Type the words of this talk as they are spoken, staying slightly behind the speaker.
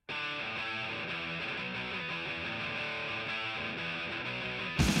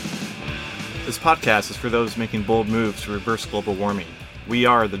This podcast is for those making bold moves to reverse global warming. We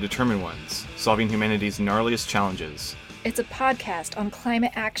are the determined ones, solving humanity's gnarliest challenges. It's a podcast on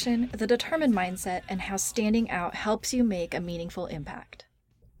climate action, the determined mindset, and how standing out helps you make a meaningful impact.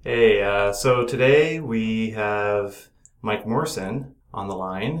 Hey, so today we have Mike Morrison on the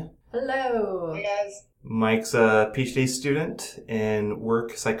line. Hello. Hey guys. Mike's a PhD student in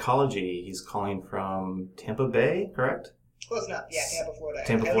work psychology. He's calling from Tampa Bay, correct? Close enough. Yeah, Tampa, Florida.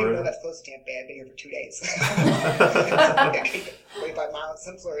 Tampa, I don't Florida. even know that's close to Tampa Bay. I've been here for 2 days. 25 miles.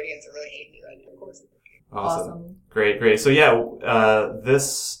 Some Floridians are really hating me right now, of course. Awesome. Great. So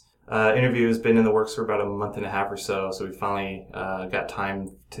this interview has been in the works for about a month and a half or so. So we finally got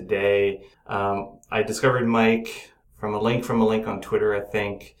time today. I discovered Mike from a link on Twitter, I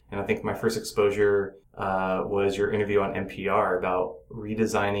think. And I think my first exposure was your interview on NPR about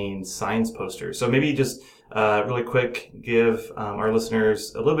redesigning science posters. So maybe just really quick, give our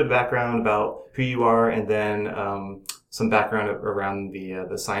listeners a little bit of background about who you are, and then some background around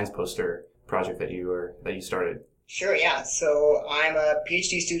the science poster project that you started. Sure, yeah. So I'm a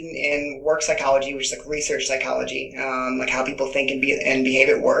PhD student in work psychology, which is like research psychology, like how people think and behave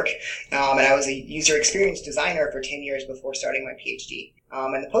at work. And I was a user experience designer for 10 years before starting my PhD.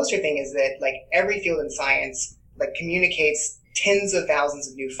 And the poster thing is that like every field in science like communicates tens of thousands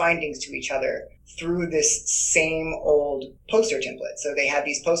of new findings to each other through this same old poster template. So they have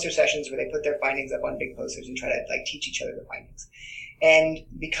these poster sessions where they put their findings up on big posters and try to like teach each other the findings. And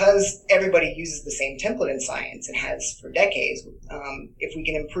because everybody uses the same template in science and has for decades, if we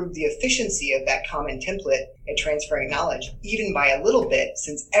can improve the efficiency of that common template at transferring knowledge, even by a little bit,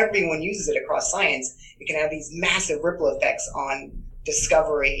 since everyone uses it across science, it can have these massive ripple effects on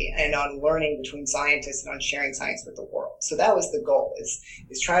discovery and on learning between scientists and on sharing science with the world. So that was the goal, is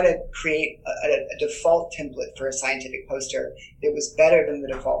try to create a default template for a scientific poster that was better than the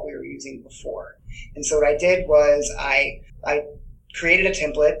default we were using before. And so what I did was I created a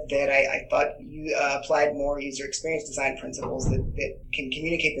template that I thought applied more user experience design principles that can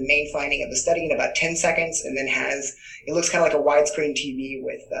communicate the main finding of the study in about 10 seconds, and then it looks kind of like a widescreen TV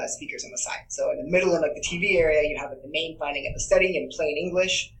with speakers on the side. So in the middle, in like the TV area, you have the main finding of the study in plain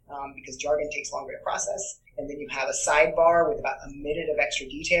English, because jargon takes longer to process. And then you have a sidebar with about a minute of extra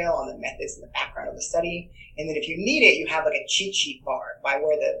detail on the methods and the background of the study. And then if you need it, you have like a cheat sheet bar by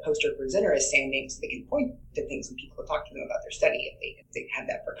where the poster presenter is standing so they can point to things when people talk to them about their study if they have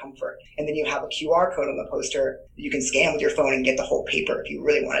that for comfort. And then you have a QR code on the poster that you can scan with your phone and get the whole paper if you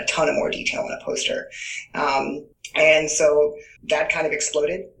really want a ton of more detail on a poster. And so that kind of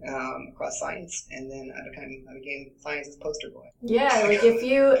exploded across science, and then I became science's poster boy. Yeah, like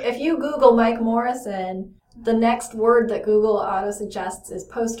if you Google Mike Morrison, the next word that Google auto suggests is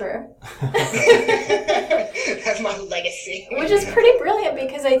poster. That's my legacy. Which is pretty brilliant,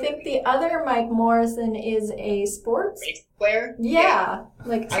 because I think the other Mike Morrison is a sports player. Yeah.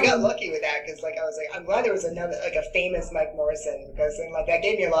 I got lucky with that, because I was like, I'm glad there was another a famous Mike Morrison, because then that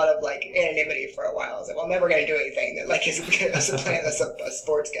gave me a lot of anonymity for a while. I was like, well, I'm never going to do anything that is a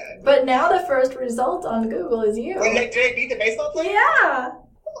sports guy. But now the first result on Google is you. Did I beat the baseball player? Yeah.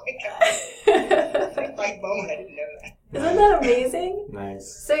 Oh my God. Like moment, I didn't know that. Isn't that amazing?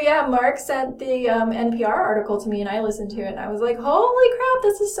 Nice. So yeah, Mark sent the NPR article to me, and I listened to it, and I was like, holy crap,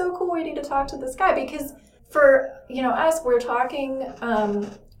 this is so cool. We need to talk to this guy, because for us, we're talking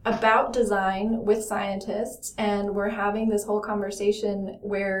about design with scientists, and we're having this whole conversation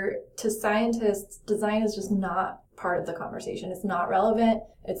where to scientists, design is just not part of the conversation. It's not relevant.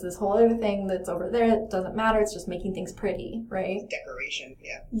 It's this whole other thing that's over there. It doesn't matter. It's just making things pretty, right? Decoration,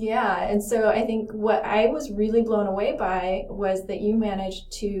 yeah. Yeah, and so I think what I was really blown away by was that you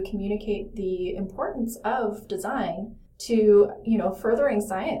managed to communicate the importance of design to, furthering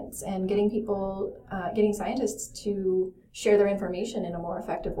science and getting scientists to share their information in a more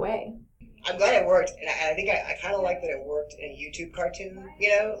effective way. I'm glad it worked, and I think I kind of like that it worked in a YouTube cartoon,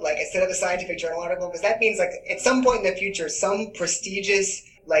 instead of a scientific journal article, because that means at some point in the future, some prestigious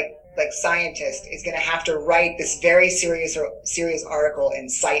scientist is going to have to write this very serious article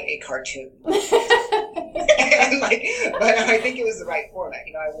and cite a cartoon. But I think it was the right format.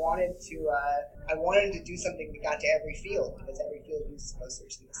 I wanted to do something that got to every field, because every field uses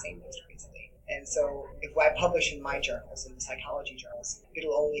posters in the same poster, basically. And so if I publish in my journals, in the psychology journals,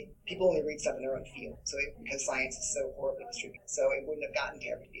 people only read stuff in their own field. So because science is so horribly distributed, so it wouldn't have gotten to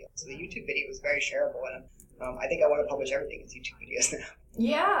every field. So the YouTube video was very shareable, and I think I want to publish everything as YouTube videos now.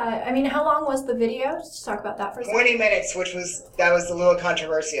 Yeah, I mean, how long was the video? Just talk about that for a second. 20 minutes, that was a little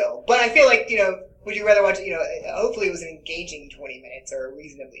controversial. But I feel like, would you rather watch, hopefully it was an engaging 20 minutes or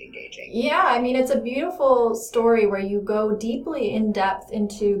reasonably engaging? Yeah, I mean, it's a beautiful story where you go deeply in depth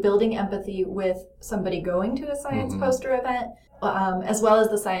into building empathy with somebody going to a science poster event, as well as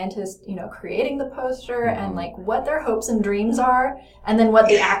the scientist, creating the poster and like what their hopes and dreams are, and then what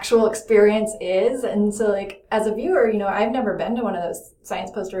the actual experience is. And so like, as a viewer, I've never been to one of those science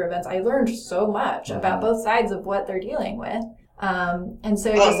poster events. I learned so much about both sides of what they're dealing with. And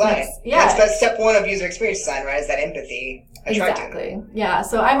so it just makes, That's step one of user experience design, right? Is that empathy. Exactly. Yeah.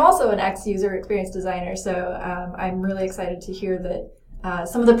 So I'm also an ex-user experience designer, so I'm really excited to hear that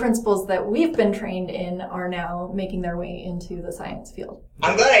some of the principles that we've been trained in are now making their way into the science field.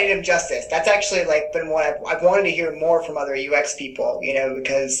 I'm glad I did him justice. That's actually like been what I've wanted to hear more from other UX people,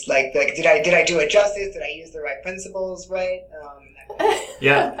 because like did I do it justice? Did I use the right principles, right?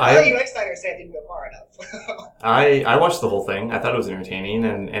 Yeah, other UX designers say I didn't go far enough. I watched the whole thing. I thought it was entertaining,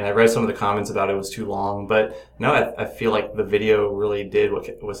 and I read some of the comments about it was too long. But no, I feel like the video really did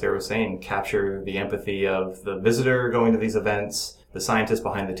what Sarah was saying, capture the empathy of the visitor going to these events, the scientist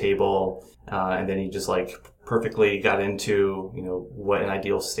behind the table, and then he just like perfectly got into what an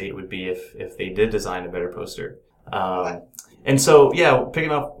ideal state would be if they did design a better poster. And so yeah,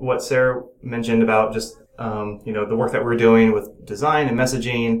 picking up what Sarah mentioned about just the work that we're doing with design and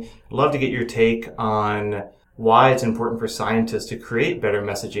messaging, I'd love to get your take on why it's important for scientists to create better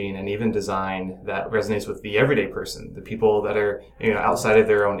messaging and even design that resonates with the everyday person, the people that are, outside of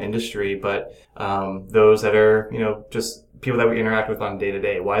their own industry, but those that are, just people that we interact with on day to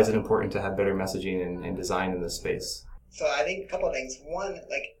day. Why is it important to have better messaging and design in this space? So I think a couple of things. One,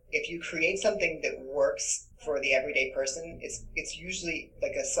 like if you create something that works for the everyday person, it's usually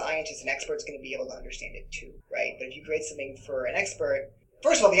like a scientist, an expert's going to be able to understand it too, right? But if you create something for an expert,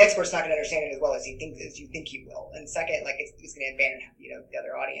 first of all, the expert's not going to understand it as well as you think he will. And second, like it's going to abandon the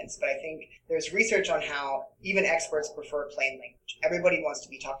other audience. But I think there's research on how even experts prefer plain language. Everybody wants to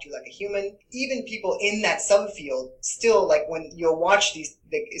be talked to like a human. Even people in that subfield still, like when you'll watch the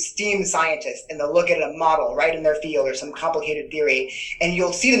esteemed scientists and they'll look at a model right in their field or some complicated theory, and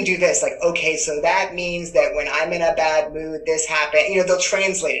you'll see them do this, like, okay, so that means that when I'm in a bad mood, this happened. They'll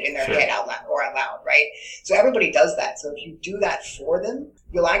translate it in their head out loud, right? So everybody does that. So if you do that for them,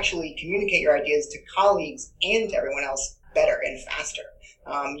 you'll actually communicate your ideas to colleagues and to everyone else better and faster.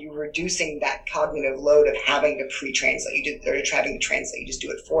 You're reducing that cognitive load of having to pre-translate. Having to translate. You just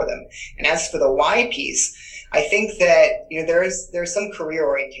do it for them. And as for the why piece, I think that there's some career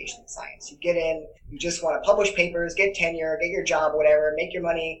orientation in science. You get in, you just want to publish papers, get tenure, get your job, whatever, make your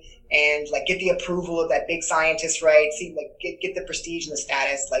money, and like get the approval of that big scientist, right? See, like get the prestige and the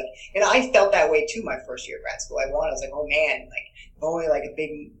status, like. And I felt that way too my first year of grad school. I was like, oh man, like if only like a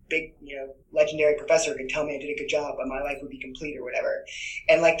big legendary professor could tell me I did a good job, but my life would be complete or whatever.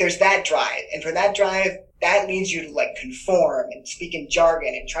 And like there's that drive, and for that drive, that leads you to like conform and speak in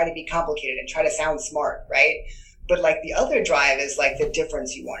jargon and try to be complicated and try to sound smart, right? But like the other drive is like the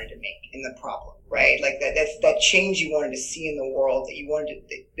difference you wanted to make in the problem, right? Like that change you wanted to see in the world,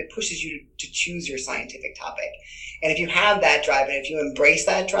 that pushes you to choose your scientific topic. And if you have that drive, and if you embrace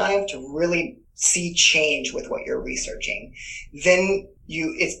that drive to really see change with what you're researching, then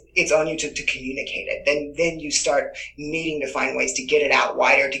it's on you to communicate it. Then you start needing to find ways to get it out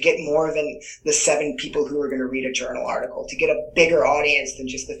wider, to get more than the 7 people who are going to read a journal article, to get a bigger audience than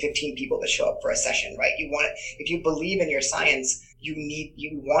just the 15 people that show up for a session, right? If you believe in your science, you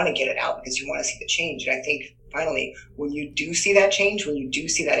want to get it out because you want to see the change. And I think finally, when you do see that change, when you do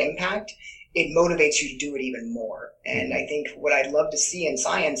see that impact, it motivates you to do it even more. And I think what I'd love to see in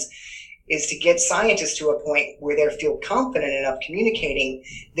science is to get scientists to a point where they feel confident enough communicating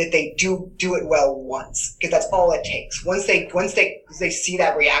that they do it well once, because that's all it takes. Once they see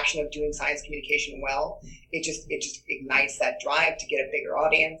that reaction of doing science communication well, it just ignites that drive to get a bigger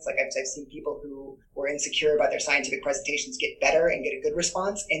audience. Like I've seen people who were insecure about their scientific presentations get better and get a good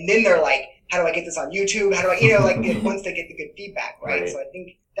response, and then they're like, how do I get this on YouTube? How do I, once they get the good feedback, right? So I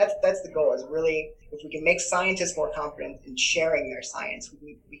think that's the goal, is really, if we can make scientists more confident in sharing their science,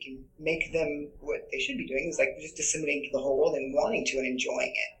 we can make them, what they should be doing is like just disseminating to the whole world and wanting to and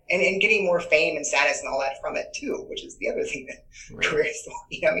enjoying it, and getting more fame and status and all that from it too, which is the other thing that careers,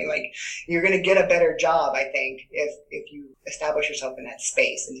 like you're going to get a better job, I think, if you establish yourself in that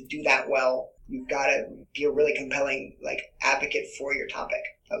space. And to do that well, you've got to be a really compelling like advocate for your topic.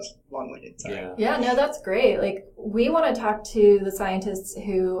 That was long-winded, sorry. Yeah, no, that's great. Like, we want to talk to the scientists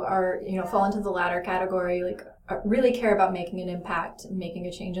who are, fall into the latter category, like really care about making an impact and making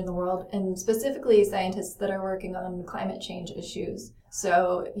a change in the world, and specifically scientists that are working on climate change issues.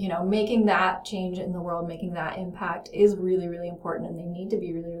 So, making that change in the world, making that impact is really, really important, and they need to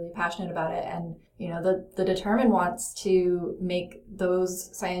be really, really passionate about it. And, the Determined wants to make those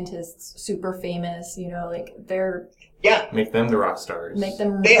scientists super famous, they're... Yeah. Make them the rock stars. Make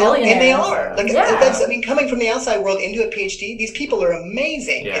them billionaires. And they are. Yeah. Coming from the outside world into a PhD, these people are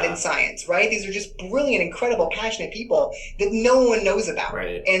amazing in science, right? These are just brilliant, incredible, passionate people that no one knows about.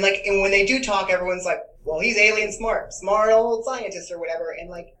 Right. And and when they do talk, everyone's like, well, he's alien smart old scientist or whatever.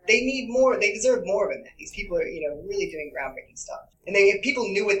 And they need more, they deserve more of him. These people are, really doing groundbreaking stuff. And if people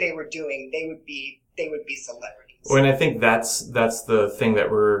knew what they were doing, they would be celebrities. Well, and I think that's the thing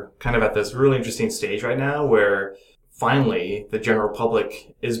that we're kind of at this really interesting stage right now where finally the general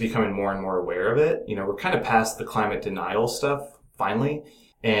public is becoming more and more aware of it. We're kind of past the climate denial stuff finally.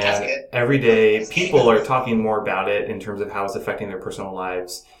 And every day people are talking more about it in terms of how it's affecting their personal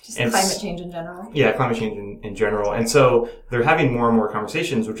lives. Just climate change in general. Yeah, climate change in general. And so they're having more and more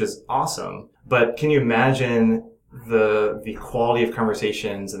conversations, which is awesome. But can you imagine the quality of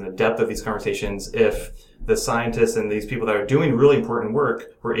conversations and the depth of these conversations if the scientists and these people that are doing really important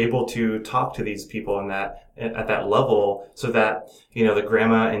work were able to talk to these people at that level so that, the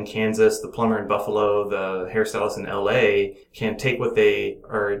grandma in Kansas, the plumber in Buffalo, the hairstylist in LA can take what they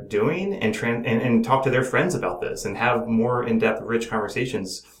are doing and talk to their friends about this and have more in-depth, rich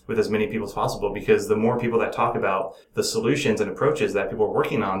conversations with as many people as possible, because the more people that talk about the solutions and approaches that people are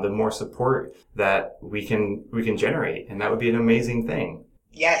working on, the more support that we can generate. And that would be an amazing thing.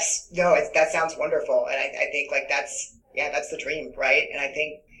 Yes. No, that sounds wonderful. And I think that's the dream, right? And I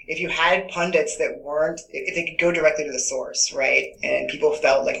think if you had pundits that if they could go directly to the source, right? And people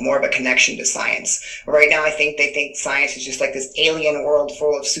felt like more of a connection to science. Right now, I think they think science is just this alien world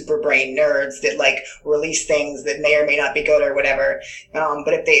full of super brain nerds that release things that may or may not be good or whatever.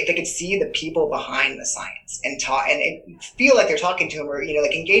 But if they could see the people behind the science and talk and feel like they're talking to them, or,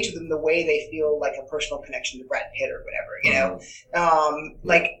 engage with them the way they feel like a personal connection to Brad Pitt or whatever,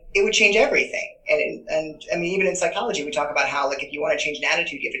 it would change everything. And I mean, even in psychology, we talk about how, if you want to change an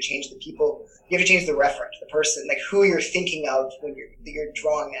attitude, you have to change the people, you have to change the referent, the person, who you're thinking of when you're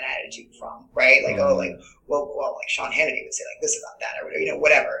drawing that attitude from, right? Sean Hannity would say this about that, or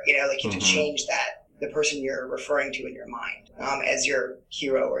whatever, you have to change that, the person you're referring to in your mind, as your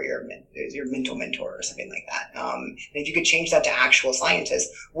hero or your mental mentor or something like that. And if you could change that to actual scientists,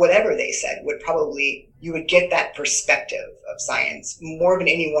 whatever they said you would get that perspective of science more than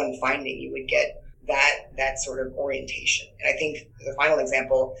any one finding. You would get that sort of orientation. And I think the final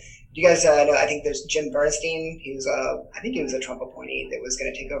example, you guys know, I think there's Jim Bernstein. I think he was a Trump appointee that was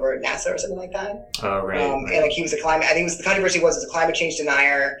going to take over NASA or something like that. Oh, right. And he was I think the controversy was a climate change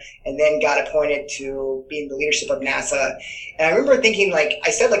denier, and then got appointed to be in the leadership of NASA. And I remember thinking, I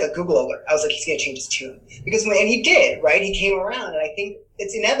said a Google alert. I was like, he's going to change his tune. And he did, right? He came around, and I think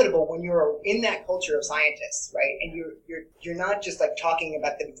it's inevitable when you're in that culture of scientists, right? And you're not just talking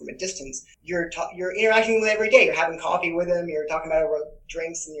about them from a distance. You're interacting with them every day. You're having coffee with them. You're talking about over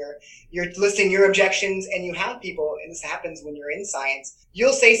drinks, and you're listing your objections. And you have people, and this happens when you're in science.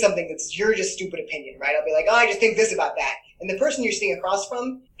 You'll say something that's your just stupid opinion, right? I'll be like, I just think this about that. And the person you're sitting across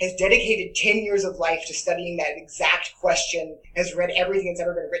from has dedicated 10 years of life to studying that exact question, has read everything that's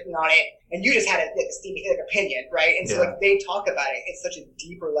ever been written on it, and you just had an opinion, right? And so they talk about it at such a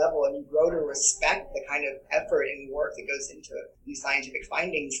deeper level, and you grow to respect the kind of effort and work that goes into these scientific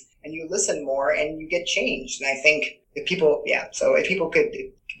findings, and you listen more and you get changed. And I think if people could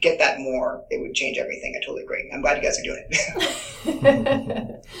get that more, it would change everything. I totally agree. I'm glad you guys are doing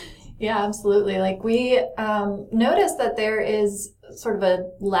it. Yeah, absolutely. We noticed that there is sort of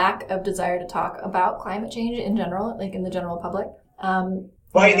a lack of desire to talk about climate change in general, in the general public.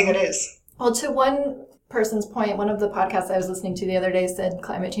 Why do you think it is? Well, to one person's point, one of the podcasts I was listening to the other day said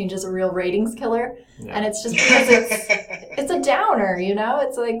climate change is a real ratings killer. Yeah. And it's just because it's a downer,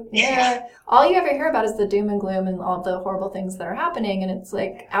 It's all you ever hear about is the doom and gloom and all the horrible things that are happening. And it's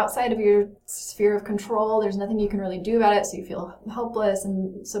outside of your sphere of control, there's nothing you can really do about it. So you feel helpless.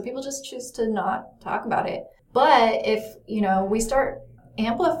 And so people just choose to not talk about it. But if, we start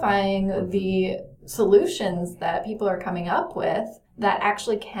amplifying the solutions that people are coming up with that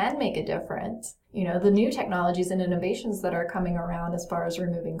actually can make a difference, the new technologies and innovations that are coming around as far as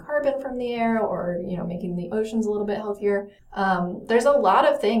removing carbon from the air or, making the oceans a little bit healthier. There's a lot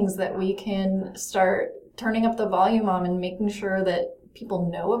of things that we can start turning up the volume on and making sure that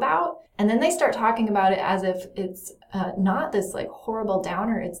people know about. And then they start talking about it as if it's not this horrible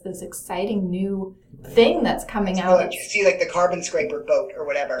downer. It's this exciting new thing that's coming out. You see the carbon scraper boat or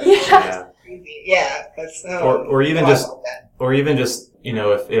whatever. Yeah. Yeah. That's, or even just,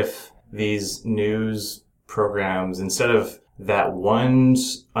 if these news programs, instead of that one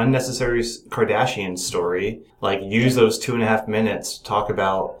unnecessary Kardashian story, like use those 2.5 minutes to talk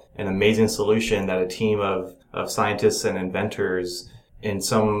about an amazing solution that a team of scientists and inventors in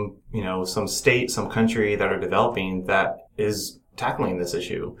some state, some country that are developing that is tackling this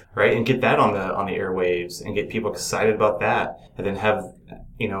issue, right? And get that on the airwaves and get people excited about that, and then have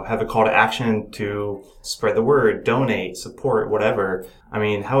a call to action to spread the word, donate, support, whatever. I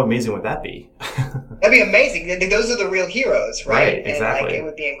mean, how amazing would that be? That'd be amazing. Those are the real heroes, right? Right, exactly. And it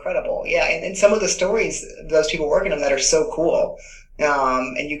would be incredible. Yeah, and some of the stories, those people working on that are so cool.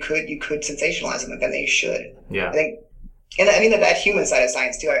 And you could sensationalize them, and they should. Yeah. I think, and I mean that human side of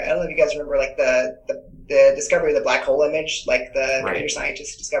science too. I don't know if you guys remember like the discovery of the black hole image, like the computer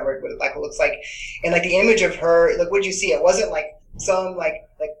scientists discovered what a black hole looks like, and like the image of her. Like, what'd you see? It wasn't like some like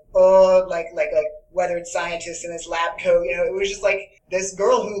weathered scientist in his lab coat. It was just like this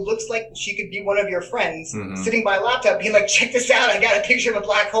girl who looks like she could be one of your friends, sitting by a laptop, being like, "Check this out! I got a picture of a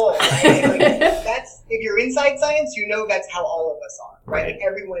black hole." Right? Like, that's, if you're inside science, that's how all of us are, right? Like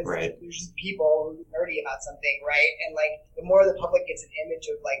everyone is. Like, there's just people who are nerdy about something, right? And like the more the public gets an image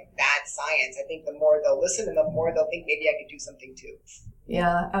of like bad science, I think the more they'll listen, and the more they'll think maybe I could do something too.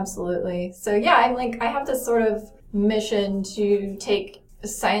 Yeah, absolutely. So yeah, I have this sort of mission to take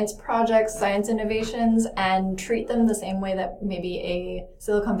science projects, science innovations, and treat them the same way that maybe a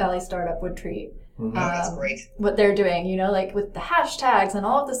Silicon Valley startup would treat that's great. What they're doing, like with the hashtags and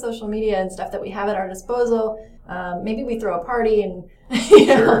all of the social media and stuff that we have at our disposal. Maybe we throw a party and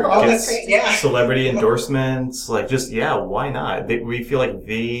all this crazy celebrity endorsements, like just, why not? We feel like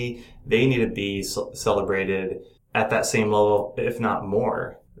they need to be celebrated at that same level, if not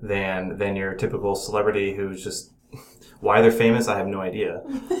more, than your typical celebrity who's just, why they're famous, I have no idea.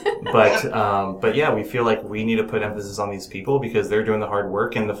 But yeah, we feel like we need to put emphasis on these people because they're doing the hard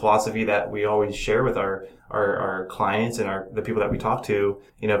work, and the philosophy that we always share with our clients and the people that we talk to.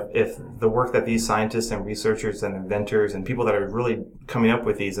 If the work that these scientists and researchers and inventors and people that are really coming up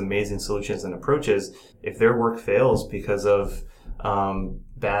with these amazing solutions and approaches, if their work fails because of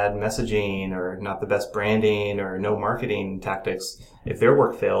bad messaging or not the best branding or no marketing tactics, if their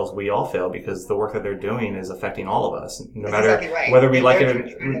work fails, we all fail because the work that they're doing is affecting all of us, no That's matter exactly right. whether we like it or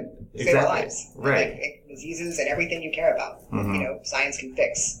save our lives. Right. Like, diseases and everything you care about, science can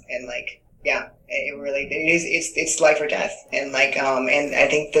fix. And it really it's life or death. And and I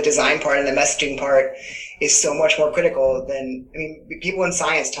think the design part and the messaging part is so much more critical than, people in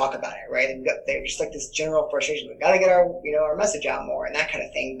science talk about it, right? They're just like this general frustration. We've got to get our message out more and that kind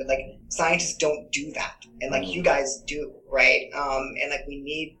of thing. But scientists don't do that. And you guys do, right? And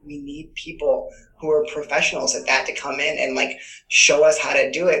we need people who are professionals at that to come in and show us how to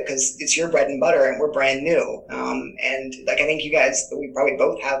do it, because it's your bread and butter and we're brand new. And I think you guys, we probably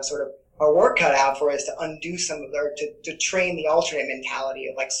both have sort of our work cut out for us to undo some of to train the alternate mentality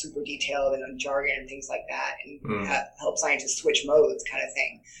of super detailed and jargon and things like that, and help scientists switch modes kind of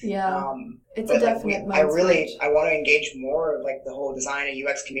thing. Yeah, it's a definite mode switch. I want to engage more of the whole design and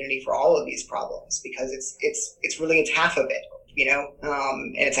UX community for all of these problems, because it's half of it,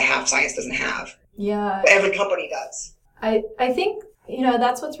 and it's a half science doesn't have. Yeah, but every company does. I think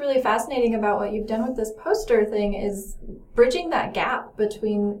that's what's really fascinating about what you've done with this poster thing, is bridging that gap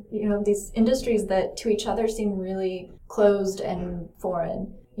between, these industries that to each other seem really closed and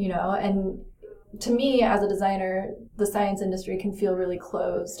foreign, and to me as a designer, the science industry can feel really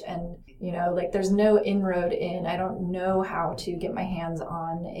closed and, there's no inroad in. I don't know how to get my hands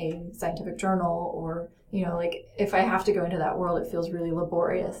on a scientific journal, or, if I have to go into that world, it feels really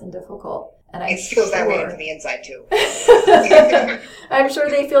laborious and difficult. And it feels that way from the inside too. I'm sure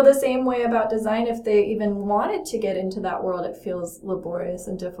they feel the same way about design. If they even wanted to get into that world, it feels laborious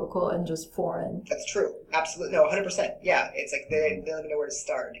and difficult and just foreign. That's true. Absolutely. No, 100%. Yeah. It's they don't even know where to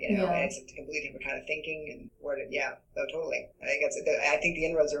start, and it's a completely different kind of thinking and no, totally. I think the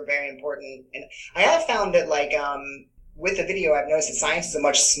inroads are very important. And I have found that with the video, I've noticed that science is a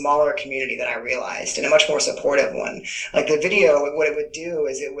much smaller community than I realized, and a much more supportive one. The video, what it would do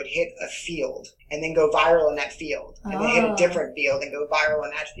is it would hit a field and then go viral in that field, and then hit a different field and go viral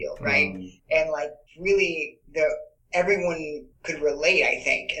in that field, right? And really, everyone could relate, I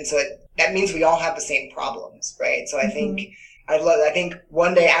think, and so that means we all have the same problems, right? So I think I think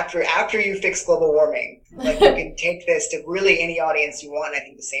one day after you fix global warming, you can take this to really any audience you want. And I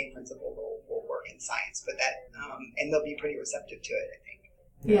think the same principle will work in science, but and they'll be pretty receptive to it, I think.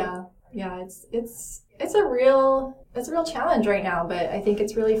 Yeah. It's a real challenge right now, but I think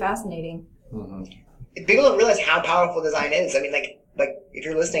it's really fascinating. People don't realize how powerful design is. If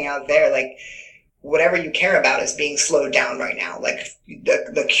you're listening out there, whatever you care about is being slowed down right now.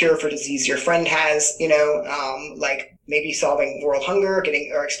 The cure for disease your friend has, maybe solving world hunger,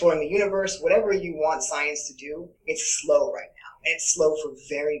 or exploring the universe, whatever you want science to do, it's slow right now. And it's slow for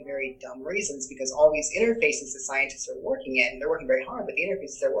very, very dumb reasons, because all these interfaces that scientists are working in, they're working very hard, but the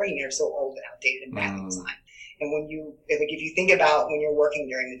interfaces they're working in are so old and outdated and badly designed. And if you think about when you're working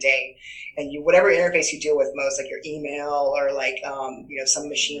during the day, and whatever interface you deal with most, like your email or some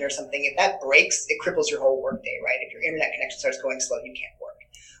machine or something, if that breaks, it cripples your whole workday, right? If your internet connection starts going slow, you can't work.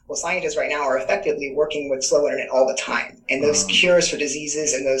 Well, scientists right now are effectively working with slow internet all the time. And those cures for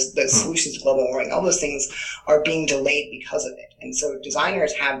diseases and those solutions to global warming, all those things are being delayed because of it. And so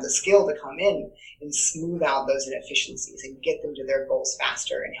designers have the skill to come in and smooth out those inefficiencies and get them to their goals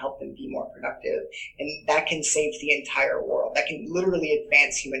faster and help them be more productive. And that can save the entire world. That can literally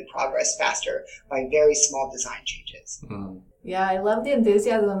advance human progress faster by very small design changes. Yeah, I love the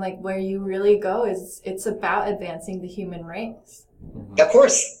enthusiasm. Like, where you really go is it's about advancing the human race. Of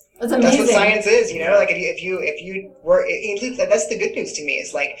course. That's amazing. That's what science is, like if you were, that's the good news to me,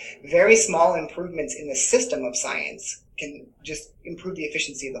 is like very small improvements in the system of science can just improve the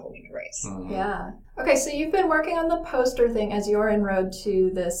efficiency of the whole human race. Yeah. Okay, so you've been working on the poster thing as you're en road to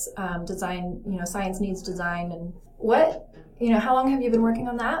this design, science needs design. And how long have you been working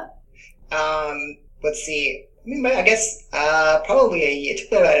on that? Let's see. I guess probably it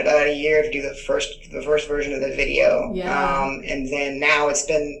took about a year to do the first version of the video. Yeah. And then now it's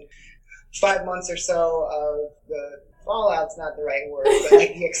been 5 months or so of the fallout's not the right word, but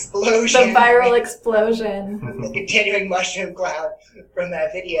like the explosion. The viral explosion. The continuing mushroom cloud from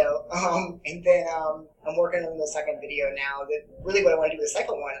that video. And then I'm working on the second video now. That really what I want to do with the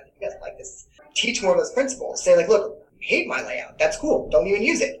second one, I think you guys like this, teach more of those principles. Say like, look, hate my layout. That's cool. Don't even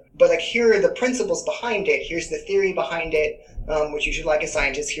use it. But like, here are the principles behind it. Here's the theory behind it, which you should like as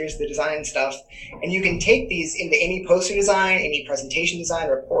scientists. Here's the design stuff. And you can take these into any poster design, any presentation design,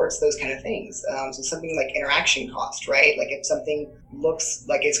 reports, those kind of things. So something like interaction cost, right? Like if something looks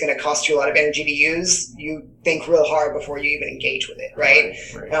like it's going to cost you a lot of energy to use, you think real hard before you even engage with it, right?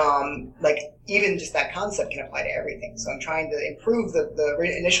 Like even just that concept can apply to everything. So I'm trying to improve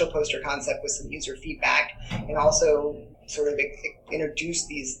the initial poster concept with some user feedback, and also sort of introduce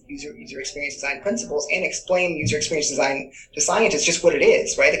these user experience design principles and explain user experience design to scientists just what it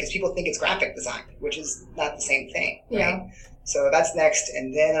is, right? Because people think it's graphic design, which is not the same thing, right? Yeah. So that's next,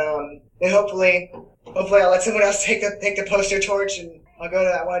 and then hopefully I'll let someone else take the poster torch, and I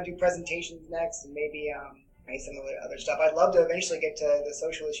want to do presentations next, and maybe some of the other stuff. I'd love to eventually get to the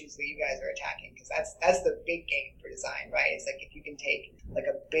social issues that you guys are attacking, because that's the big game for design, right? It's like if you can take like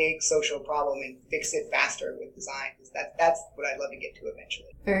a big social problem and fix it faster with design, that's what I'd love to get to eventually.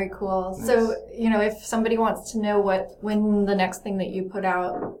 Very cool. Nice. So, if somebody wants to know when the next thing that you put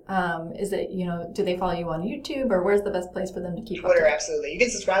out, is it, do they follow you on YouTube, or where's the best place for them to keep Twitter, up? absolutely. You can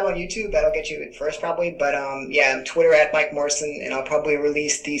subscribe on YouTube. That'll get you it first probably. But Twitter at Mike Morrison, and I'll probably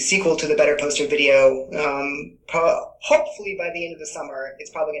release the sequel to the Better Poster video. Hopefully by the end of the summer. It's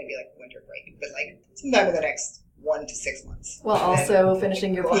probably going to be like winter break, but like sometime in the next 1 to 6 months. While also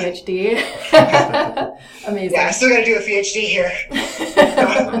finishing your PhD. Amazing. Yeah, I still got to do a PhD here.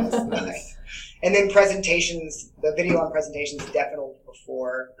 Nice. And then presentations, the video on presentations definitely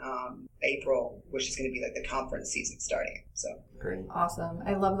before April, which is going to be like the conference season starting. So Great. Awesome.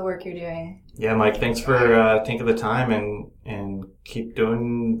 I love the work you're doing. Yeah, Mike, thanks for taking the time and keep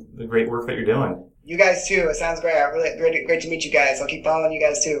doing the great work that you're doing. You guys too. It sounds great. Really great to meet you guys. I'll keep following you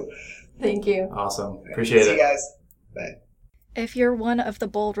guys too. Thank you. Awesome. Appreciate it. See you guys. Bye. If you're one of the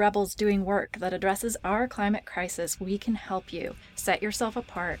bold rebels doing work that addresses our climate crisis, we can help you set yourself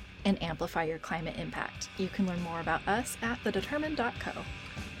apart and amplify your climate impact. You can learn more about us at thedetermined.co.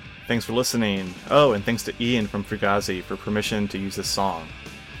 Thanks for listening. Oh, and thanks to Ian from Fugazi for permission to use this song.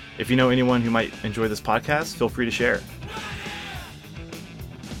 If you know anyone who might enjoy this podcast, feel free to share.